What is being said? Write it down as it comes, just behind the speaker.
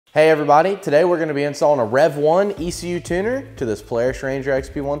Hey everybody, today we're going to be installing a REV1 ECU tuner to this Polaris Ranger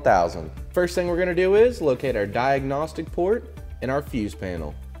XP 1000. First thing we're going to do is locate our diagnostic port and our fuse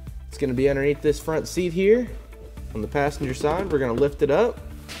panel. It's going to be underneath this front seat here on the passenger side. We're going to lift it up.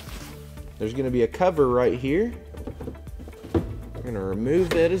 There's going to be a cover right here. We're going to remove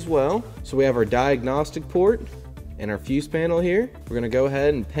that as well. So we have our diagnostic port and our fuse panel here. We're going to go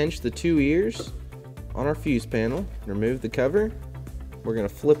ahead and pinch the two ears on our fuse panel, remove the cover. We're going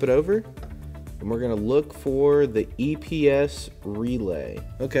to flip it over and we're going to look for the EPS relay.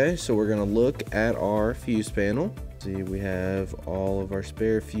 Okay, so we're going to look at our fuse panel. See, we have all of our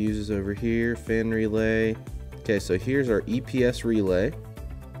spare fuses over here, fan relay. Okay, so here's our EPS relay.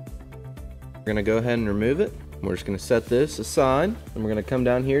 We're going to go ahead and remove it. We're just going to set this aside and we're going to come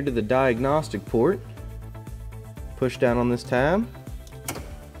down here to the diagnostic port, push down on this tab,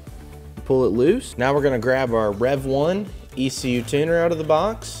 pull it loose. Now we're going to grab our REV1 ECU tuner out of the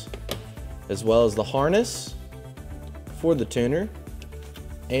box, as well as the harness for the tuner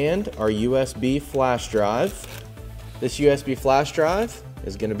and our USB flash drive. This USB flash drive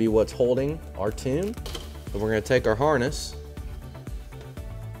is going to be what's holding our tune. And we're going to take our harness,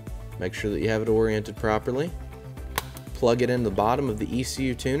 make sure that you have it oriented properly, plug it in the bottom of the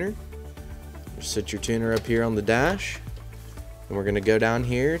ECU tuner. Just set your tuner up here on the dash, and we're going to go down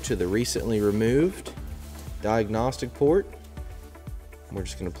here to the recently removed diagnostic port. We're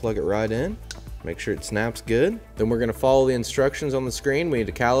just going to plug it right in, make sure it snaps good. Then we're going to follow the instructions on the screen. We need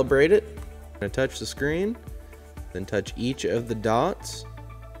to calibrate it. We're going to touch the screen, then touch each of the dots.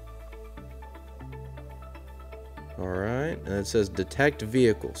 Alright, and it says detect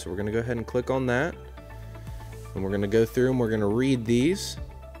vehicle, so we're going to go ahead and click on that, and we're going to go through and we're going to read these,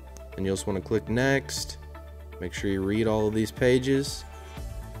 and you'll just want to click next. Make sure you read all of these pages.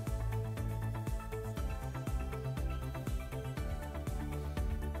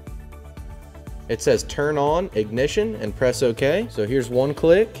 It says turn on ignition and press OK. So here's one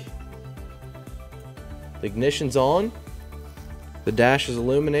click. The ignition's on. The dash is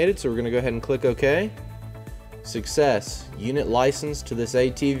illuminated, so we're going to go ahead and click OK. Success. Unit license to this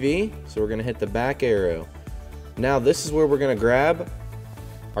ATV. So we're going to hit the back arrow. Now this is where we're going to grab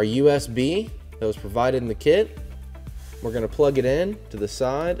our USB that was provided in the kit. We're going to plug it in to the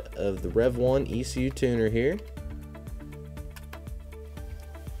side of the REV1 ECU tuner here.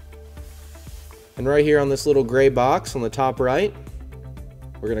 And right here on this little gray box on the top right,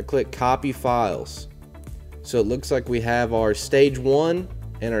 we're going to click copy files. So it looks like we have our stage 1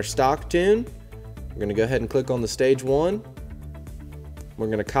 and our stock tune. We're going to go ahead and click on the stage 1. We're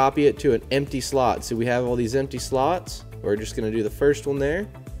going to copy it to an empty slot. See, we have all these empty slots. We're just going to do the first one there.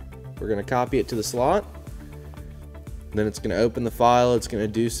 We're going to copy it to the slot. Then it's going to open the file. It's going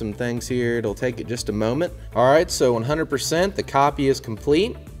to do some things here. It'll take it just a moment. Alright, so 100% the copy is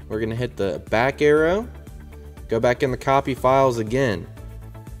complete. We're going to hit the back arrow, go back in the copy files again.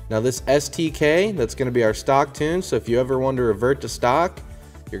 Now this STK, that's going to be our stock tune, so if you ever want to revert to stock,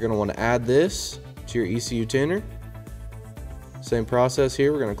 you're going to want to add this to your ECU tuner. Same process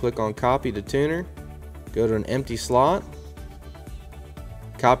here. We're going to click on copy to tuner, go to an empty slot,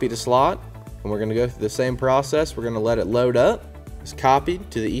 copy to slot, and we're going to go through the same process. We're going to let it load up. It's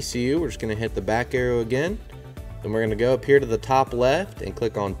copied to the ECU. We're just going to hit the back arrow again. Then we're going to go up here to the top left and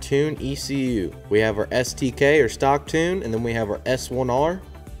click on Tune ECU. We have our STK or stock tune, and then we have our S1R.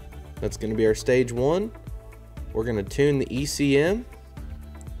 That's going to be our stage 1. We're going to tune the ECM.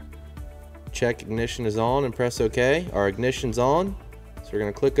 Check ignition is on and press OK. Our ignition's on, so we're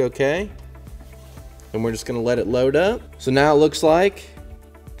going to click OK. And we're just going to let it load up. So now it looks like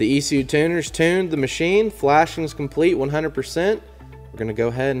the ECU tuner's tuned the machine. Flashing is complete 100%. We're going to go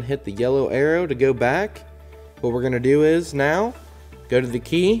ahead and hit the yellow arrow to go back. What we're going to do is now go to the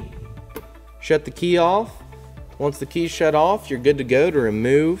key, shut the key off. Once the key's shut off, you're good to go to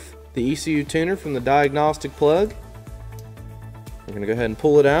remove the ECU tuner from the diagnostic plug. We're going to go ahead and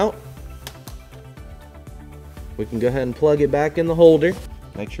pull it out. We can go ahead and plug it back in the holder.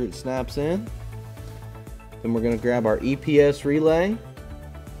 Make sure it snaps in. Then we're going to grab our EPS relay.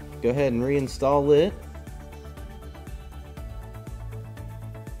 Go ahead and reinstall it.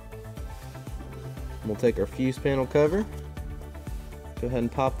 We'll take our fuse panel cover, go ahead and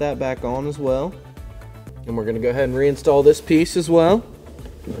pop that back on as well, and we're going to go ahead and reinstall this piece as well.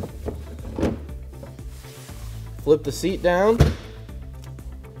 Flip the seat down,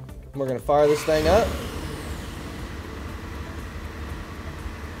 we're going to fire this thing up.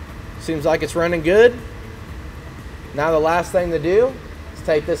 Seems like it's running good. Now the last thing to do is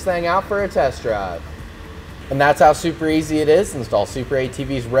take this thing out for a test drive. And that's how super easy it is to install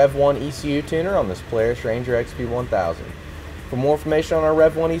SuperATV's REV1 ECU tuner on this Polaris Ranger XP 1000. For more information on our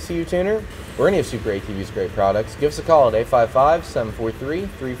REV1 ECU tuner or any of SuperATV's great products, give us a call at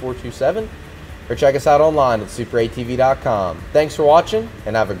 855-743-3427 or check us out online at superatv.com. Thanks for watching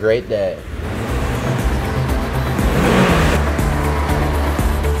and have a great day.